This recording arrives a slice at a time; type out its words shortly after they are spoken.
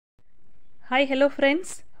Hi, hello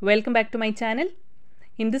friends, welcome back to my channel.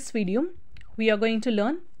 In this video we are going to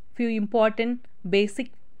learn few important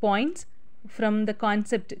basic points from the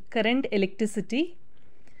concept current electricity.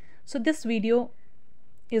 So this video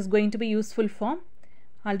is going to be useful for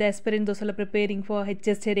all the aspirants those who are preparing for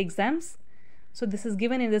HST exams. So this is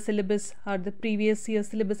given in the syllabus or the previous year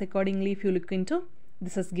syllabus accordingly. If you look into,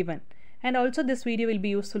 this is given, and also this video will be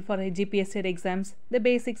useful for GPSC exams, the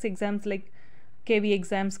basics exams like KV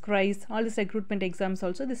exams, CRIS, all these recruitment exams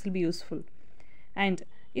also this will be useful. And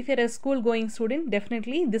if you're a school going student,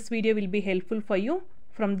 definitely this video will be helpful for you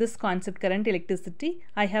from this concept current electricity.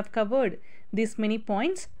 I have covered these many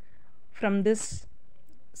points from this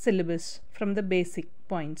syllabus, from the basic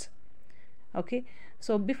points. Okay,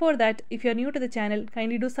 so before that, if you're new to the channel,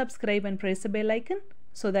 kindly do subscribe and press the bell icon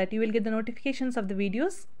so that you will get the notifications of the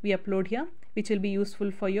videos we upload here, which will be useful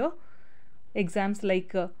for your exams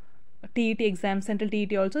like TET exam, central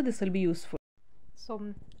TET also this will be useful.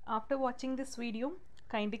 So after watching this video,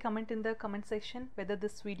 kindly comment in the comment section whether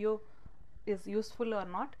this video is useful or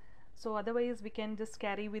not. So otherwise we can just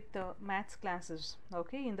carry with the maths classes,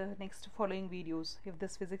 okay, in the next following videos. If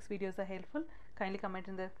this physics videos are helpful, kindly comment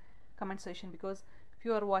in the comment section, because if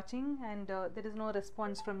you are watching and there is no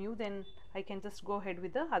response from you, then I can just go ahead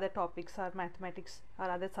with the other topics or mathematics or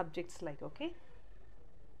other subjects like, okay.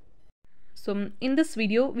 So in this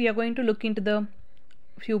video we are going to look into the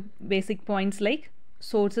few basic points like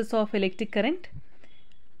sources of electric current,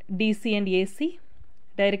 DC and AC,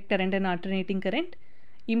 direct current and alternating current,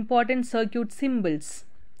 important circuit symbols,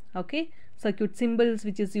 okay, circuit symbols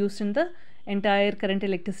which is used in the entire current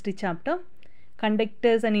electricity chapter,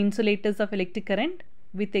 conductors and insulators of electric current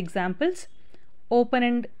with examples, open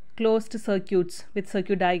and closed circuits with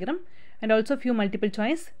circuit diagram, and also few multiple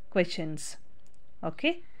choice questions,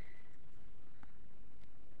 okay.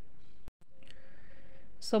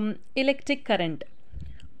 So electric current.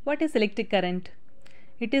 What is electric current?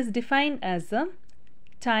 It is defined as a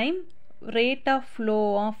time rate of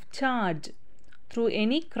flow of charge through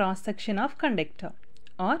any cross section of conductor,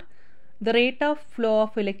 or the rate of flow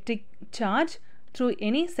of electric charge through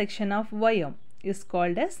any section of wire is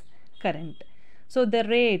called as current. So the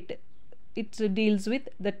rate, it deals with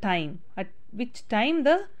the time, at which time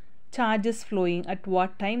the charge is flowing, at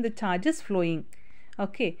what time the charge is flowing,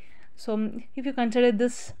 okay. So if you consider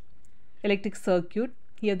this electric circuit,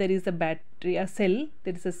 here there is a battery, a cell,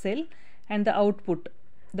 there is a cell, and the output,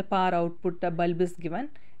 the power output, a bulb is given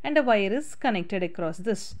and a wire is connected across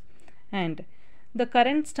this, and the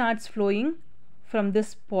current starts flowing from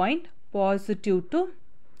this point positive to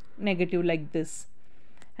negative like this,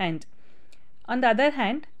 and on the other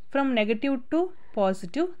hand from negative to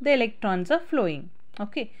positive the electrons are flowing,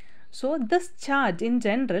 okay. So this charge in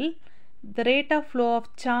general, the rate of flow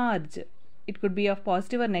of charge, it could be of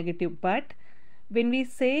positive or negative, but when we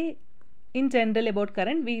say in general about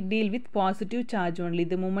current, we deal with positive charge only,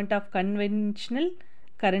 the moment of conventional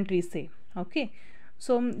current we say, okay.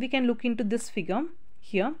 So we can look into this figure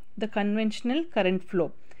here, the conventional current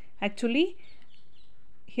flow. Actually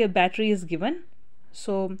here battery is given,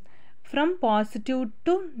 so from positive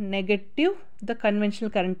to negative the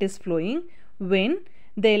conventional current is flowing when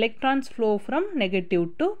the electrons flow from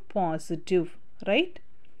negative to positive, right?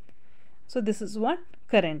 So this is what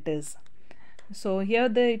current is. So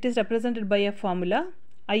here it is represented by a formula,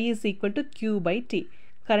 I is equal to Q by T.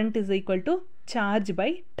 Current is equal to charge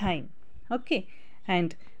by time, okay,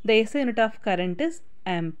 and the SI unit of current is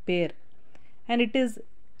ampere, and it is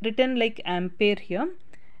written like ampere here,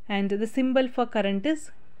 and the symbol for current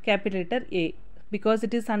is capital letter A, because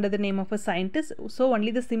it is under the name of a scientist, so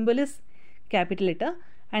only the symbol is capital letter,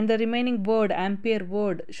 and the remaining word, ampere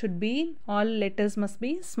word, should be, all letters must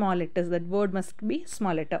be small letters, that word must be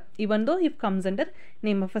small letter, even though it comes under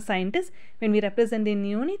name of a scientist, when we represent in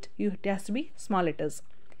unit it has to be small letters.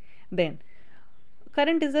 Then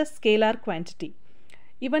current is a scalar quantity,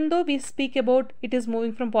 even though we speak about it is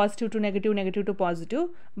moving from positive to negative, negative to positive,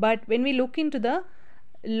 but when we look into the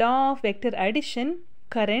law of vector addition,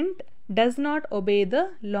 current does not obey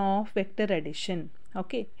the law of vector addition,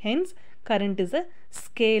 okay, hence current is a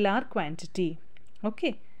scalar quantity,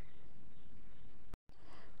 okay.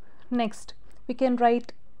 Next we can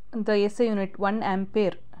write the SI unit, 1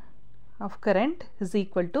 ampere of current is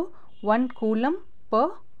equal to 1 coulomb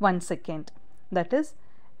per 1 second, that is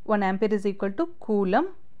 1 ampere is equal to coulomb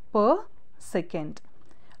per second.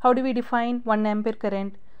 How do we define 1 ampere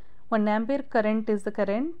current? 1 ampere current is the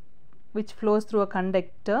current which flows through a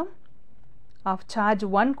conductor of charge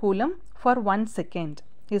 1 coulomb for 1 second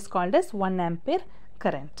is called as 1 ampere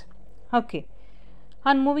current, okay.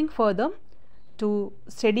 And moving further to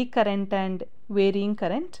steady current and varying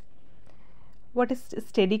current, What is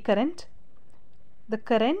steady current? The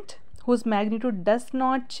current whose magnitude does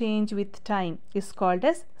not change with time is called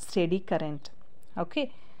as steady current. Okay,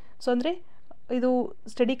 so ಅಂದರೆ ಇದು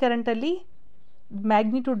steady current ಅಲ್ಲಿ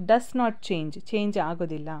magnitude does not change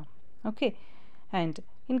ಆಗೋದಿಲ್ಲ. Okay, and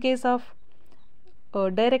in case of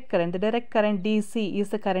direct current, the direct current DC is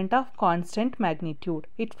the current of constant magnitude.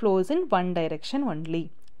 It flows in one direction only.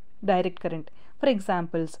 Direct current. For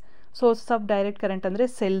examples, sources of direct current ಅಂದರೆ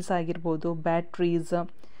cells ಆಗಿರ್ಬೋದು, batteries,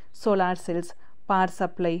 solar cells, power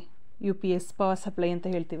supply, UPS power supply ಅಂತ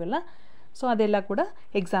ಹೇಳ್ತೀವಲ್ಲ, so ಅದೆಲ್ಲ ಕೂಡ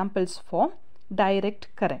examples for direct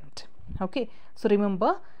current. Okay, so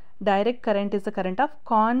remember, direct current is the current of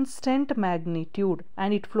constant magnitude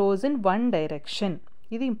and it flows in one direction.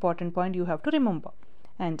 This is the important point you have to remember.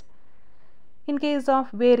 And in case of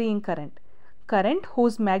varying current, current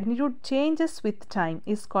whose magnitude changes with time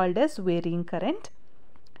is called as varying current.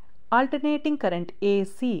 Alternating current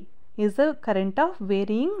AC is a current of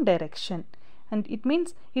varying direction, and it means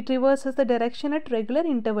it reverses the direction at regular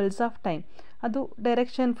intervals of time. ಅದು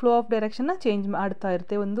direction flow of ಡೈರೆಕ್ಷನ್ನ change ಮಾಡ್ತಾ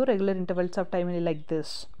ಇರುತ್ತೆ ಒಂದು regular intervals of ಟೈಮಲ್ಲಿ like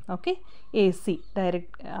this. Okay, AC,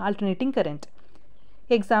 direct alternating current.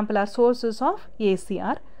 Example R sources of AC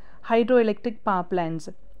R hydro electric power plants.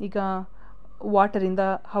 ಈಗ ವಾಟರಿಂದ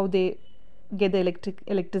how they get the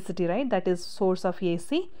electricity, right? That is source of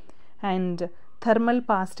AC. And thermal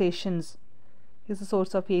power stations is the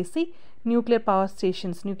source of AC. Nuclear power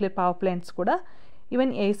stations, nuclear power plants kuda, even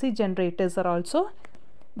AC generators are also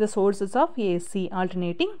the sources of AC,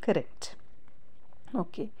 alternating current.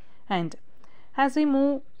 Okay, and as we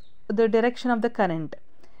move the direction of the current,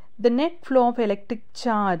 the net flow of electric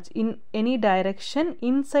charge in any direction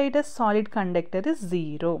inside a solid conductor is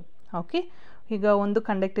 0. Okay, ಈಗ ಒಂದು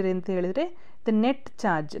conductor ಅಂತ ಹೇಳಿದರೆ the net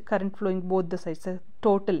charge, current flowing both the sides,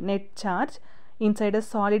 total net charge inside a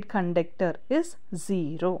solid conductor is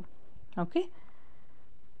 0. Okay,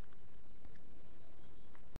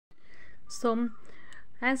 so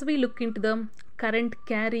as we look into the current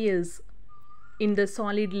carriers in the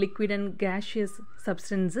solid, liquid and gaseous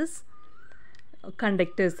substances,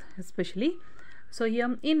 conductors especially, so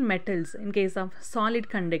here in metals, in case of solid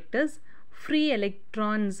conductors, free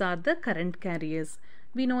electrons are the current carriers.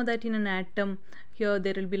 We know that in an atom, here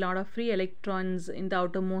there will be a lot of free electrons in the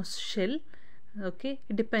outermost shell. Okay,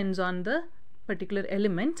 it depends on the particular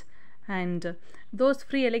element, and those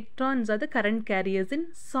free electrons are the current carriers in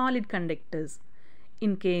solid conductors.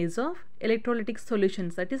 In case of electrolytic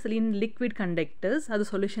solutions, that is in liquid conductors, adu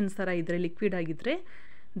solutions thara idre liquid agidre,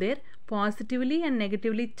 there positively and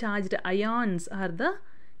negatively charged ions are the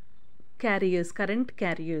carriers, current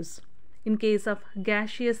carriers. In case of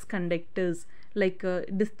gaseous conductors like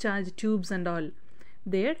discharge tubes and all,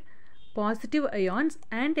 there positive ions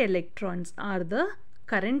and electrons are the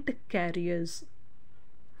current carriers.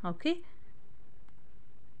 Okay,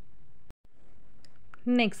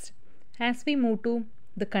 next, as we move to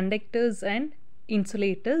the conductors and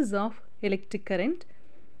insulators of electric current.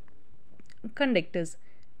 Conductors,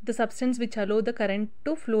 the substance which allow the current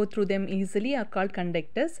to flow through them easily, are called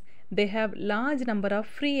conductors. They have large number of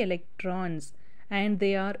free electrons and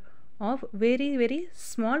they are of very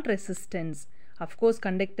small resistance. Of course,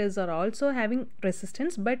 conductors are also having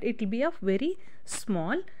resistance, but it will be of very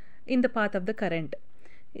small in the path of the current.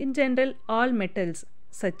 In general, all metals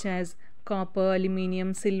such as copper, aluminium,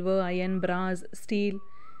 silver, iron, brass, steel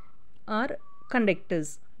are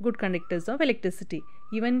conductors, good conductors of electricity.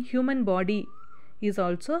 Even human body is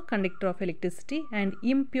also a conductor of electricity, and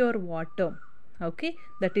impure water, okay,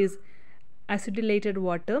 that is acidilated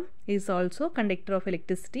water, is also conductor of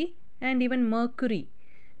electricity, and even mercury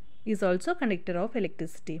is also conductor of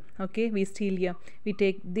electricity. Okay, we steel here, we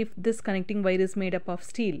take this connecting wire is made up of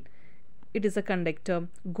steel, it is a conductor.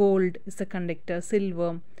 Gold is a conductor,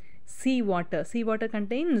 silver, seawater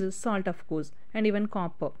contains salt of course, and even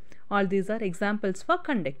copper. All these are examples for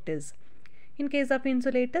conductors. In case of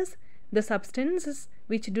insulators, the substances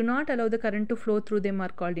which do not allow the current to flow through them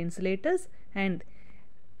are called insulators, and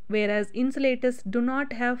whereas insulators do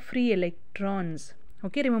not have free electrons.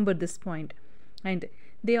 Okay, remember this point. And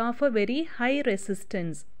they offer very high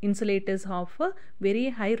resistance. Insulators offer very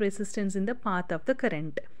high resistance in the path of the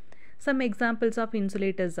current. Some examples of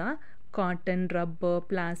insulators are cotton, rubber,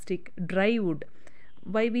 plastic, dry wood.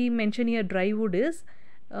 Why we mention here dry wood is,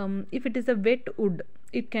 if it is a wet wood,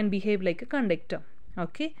 it can behave like a conductor.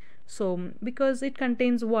 Okay, so because it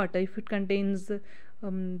contains water, if it contains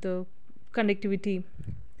the conductivity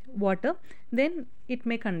water, then it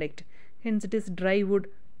may conduct. Hence it is dry wood.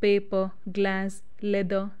 Paper, glass,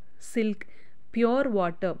 leather, silk, pure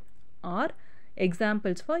water are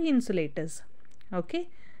examples for insulators. Okay,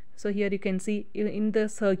 so here you can see in the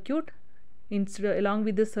circuit, instead along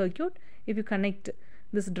with the circuit, if you connect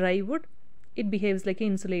this dry wood, it behaves like an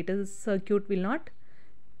insulator. The circuit will not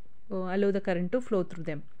allow the current to flow through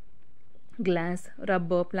them. Glass,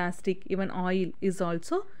 rubber, plastic, even oil is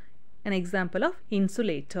also an example of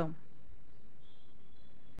insulator.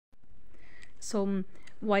 So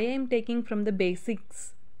why I am taking from the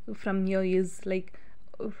basics from here is like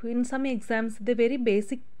in some exams the very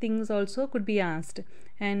basic things also could be asked,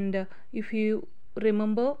 and if you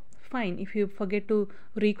remember, fine. If you forget to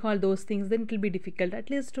recall those things, then it will be difficult. At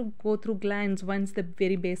least to go through glance once the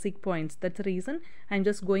very basic points. That's the reason I'm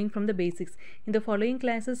just going from the basics. In the following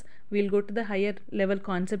classes we'll go to the higher level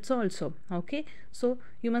concepts also. Okay, so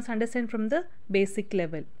you must understand from the basic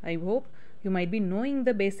level. I hope you might be knowing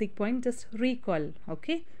the basic point, just recall.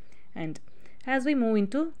 Okay, and as we move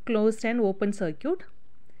into closed and open circuit,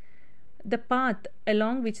 the path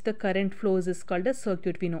along which the current flows is called a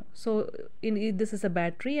circuit, we know. So this is a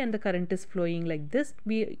battery and the current is flowing like this.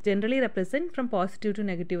 We generally represent from positive to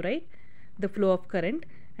negative, right, the flow of current,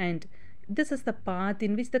 and this is the path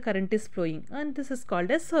in which the current is flowing, and this is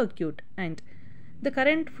called a circuit. And the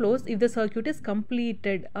current flows if the circuit is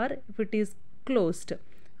completed or if it is closed.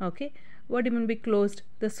 Okay, what do you mean by closed?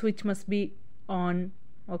 The switch must be on.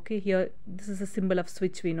 Okay, here this is a symbol of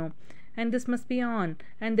switch, we know, and this must be on,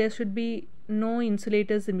 and there should be no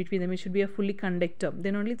insulators in between them. It should be a fully conductor.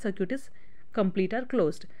 Then only the circuit is complete or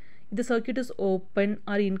closed. If the circuit is open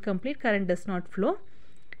or incomplete, current does not flow.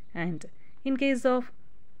 And in case of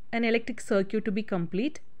an electric circuit to be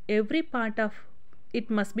complete, every part of it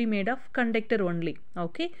must be made of conductor only.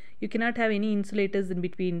 Okay, you cannot have any insulators in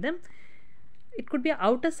between them. It could be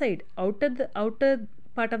outer side, the outer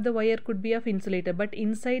part of the wire could be of insulator, but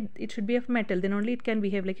inside it should be of metal. Then only it can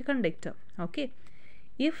behave like a conductor. Okay,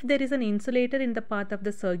 if there is an insulator in the path of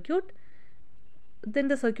the circuit, then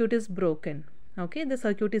the circuit is broken. Okay, the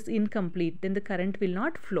circuit is incomplete, then the current will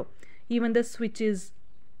not flow. Even the switch is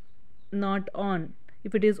not on.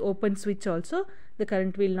 If it is open switch also, the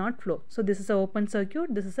current will not flow. So this is a open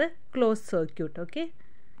circuit, this is a closed circuit. Okay,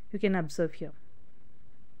 you can observe here.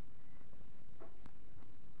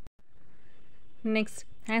 Next,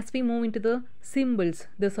 as we move into the symbols,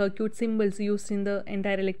 the circuit symbols used in the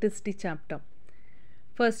entire electricity chapter.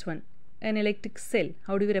 First one, an electric cell.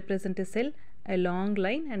 How do we represent a cell? A long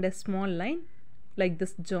line and a small line, like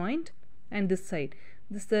this joint and this side.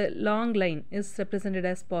 This long line is represented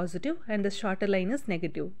as positive and the shorter line is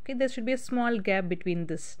negative. Okay, there should be a small gap between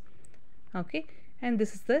this. Okay, and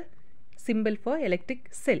this is the symbol for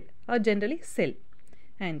electric cell, or generally cell.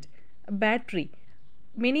 And a battery.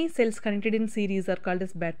 Many cells connected in series are called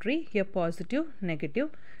as battery. Here positive, negative,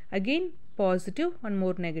 again positive, one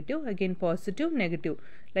more negative, again positive, negative,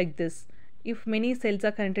 like this. If many cells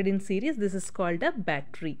are connected in series, this is called a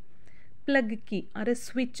battery. Plug key or a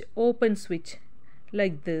switch, open switch,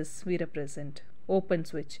 like this we represent, open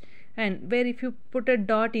switch. And where if you put a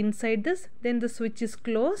dot inside this, then the switch is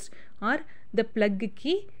closed or the plug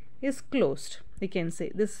key is closed. We can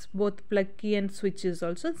say this, both plug key and switch is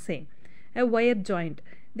also same. A wire joint.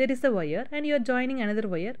 There is a wire and you are joining another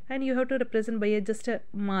wire, and you have to represent by just a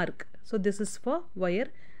mark. So this is for wire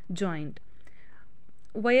joint.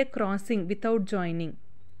 Wire crossing without joining.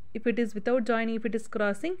 If it is without joining, if it is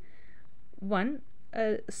crossing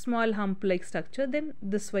a small hump like structure, then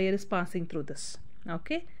this wire is passing through this.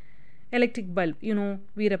 Okay. Electric bulb, you know,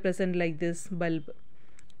 we represent like this bulb,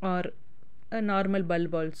 or a normal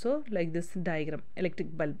bulb also, like this diagram,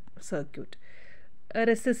 electric bulb circuit. A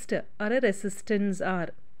resistor or a resistance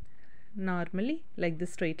R, normally like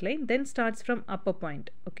this straight line, then starts from upper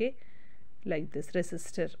point. Okay, like this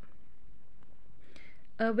resistor.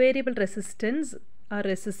 A variable resistance or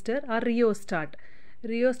resistor or rheostat.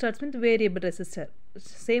 Rheostat means variable resistor.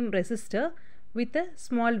 Same resistor with a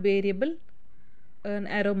small variable, an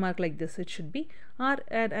arrow mark like this it should be, or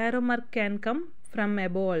an arrow mark can come from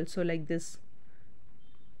above also, like this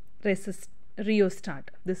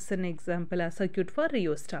rheostat. This is an example, a circuit for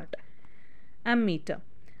rheostat. Ammeter.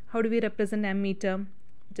 How do we represent ammeter?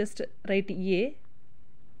 Just write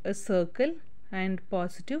a circle, and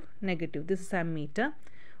positive, negative. This is ammeter.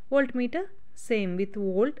 Voltmeter, same with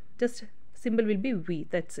volt, just symbol will be V,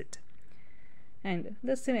 that's it. And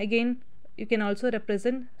the same again, you can also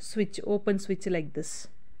represent switch, open switch, like this.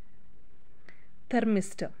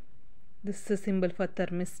 Thermistor. This is a symbol for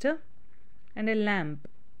thermistor. And a lamp.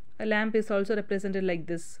 A lamp is also represented like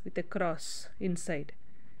this with a cross inside.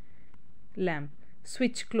 Lamp.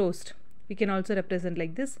 Switch closed. We can also represent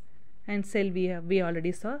like this. And cell we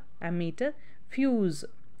already saw. Ammeter. Fuse.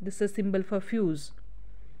 This is a symbol for fuse.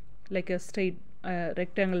 Like a straight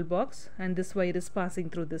rectangle box, and this wire is passing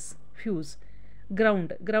through this fuse.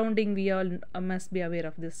 grounding, we all must be aware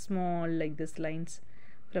of this, small like this lines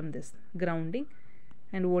from this grounding.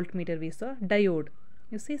 And voltmeter we saw. Diode,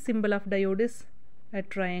 you see symbol of diode is a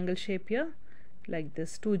triangle shape here, like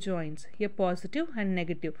this, two joints here, positive and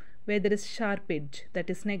negative, where there is sharp edge, that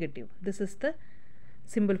is negative. This is the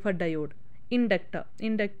symbol for diode.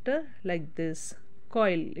 Inductor like this,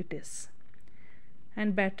 coil it is.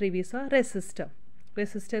 And battery we saw.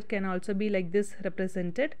 Resistor can also be like this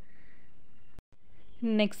represented.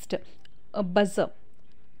 Next, a buzzer,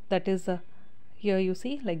 that is here you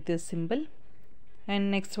see like this symbol.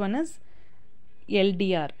 And next one is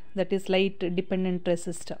LDR, that is light dependent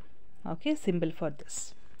resistor. Okay, symbol for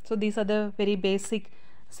this. So these are the very basic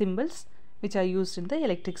symbols which are used in the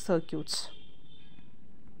electric circuits.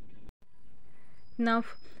 Now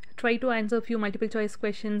try to answer a few multiple choice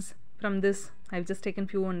questions from this. I've just taken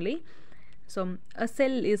few only. So a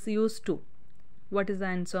cell is used to, what is the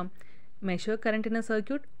answer? Measure current in a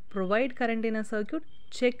circuit, provide current in a circuit,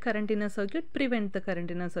 check current in a circuit, prevent the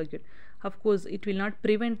current in a circuit. Of course it will not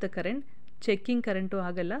prevent the current, checking current to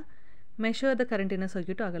agala, measure the current in a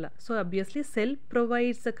circuit to agala. So obviously cell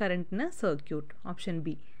provides the current in a circuit, option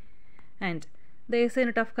B. And the SI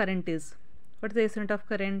unit of current is, what is the SI unit of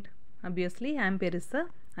current? Obviously ampere is the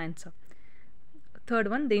answer. Third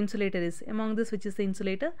one, the insulator is, among this which is the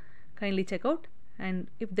insulator? Kindly check out, and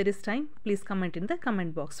if there is time please comment in the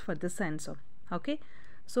comment box for this answer. Okay,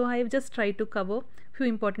 so I have just tried to cover few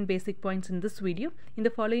important basic points in this video. In the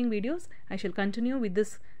following videos I shall continue with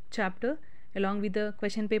this chapter along with the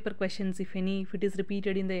question paper questions, if any, if it is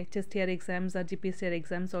repeated in the HSTR exams or GPSTR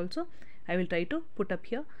exams also, I will try to put up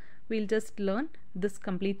here. We'll just learn this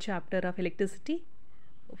complete chapter of electricity.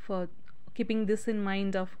 For keeping this in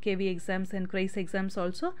mind of KV exams and CRICE exams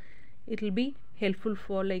also, it will be helpful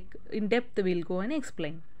for like in depth we'll go and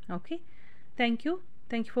explain. Okay, thank you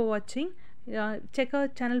for watching. Check our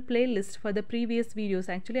channel playlist for the previous videos.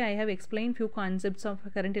 Actually I have explained few concepts of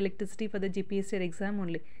current electricity for the GPSTR exam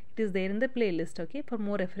only. It is there in the playlist. Okay, for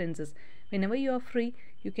more references, whenever you are free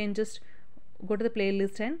you can just go to the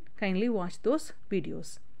playlist and kindly watch those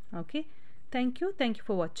videos. Okay, thank you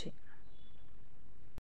for watching.